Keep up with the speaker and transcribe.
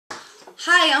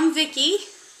Hi, I'm Vicki.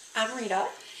 I'm Rita.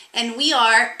 And we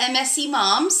are MSC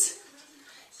Moms.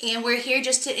 And we're here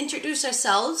just to introduce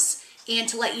ourselves and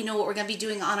to let you know what we're going to be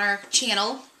doing on our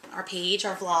channel, our page,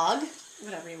 our vlog.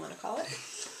 Whatever you want to call it.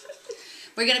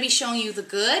 We're going to be showing you the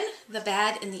good, the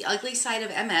bad, and the ugly side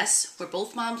of MS. We're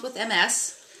both moms with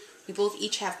MS. We both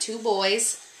each have 2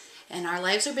 boys. And our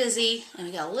lives are busy. And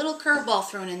we got a little curveball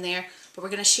thrown in there. But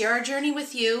we're going to share our journey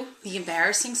with you. The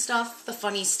embarrassing stuff, the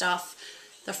funny stuff,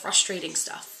 the frustrating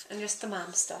stuff. And just the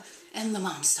mom stuff. And the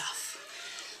mom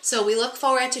stuff. So we look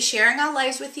forward to sharing our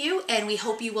lives with you, and we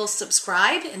hope you will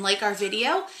subscribe and like our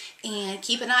video, and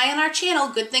keep an eye on our channel.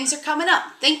 Good things are coming up.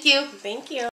 Thank you. Thank you.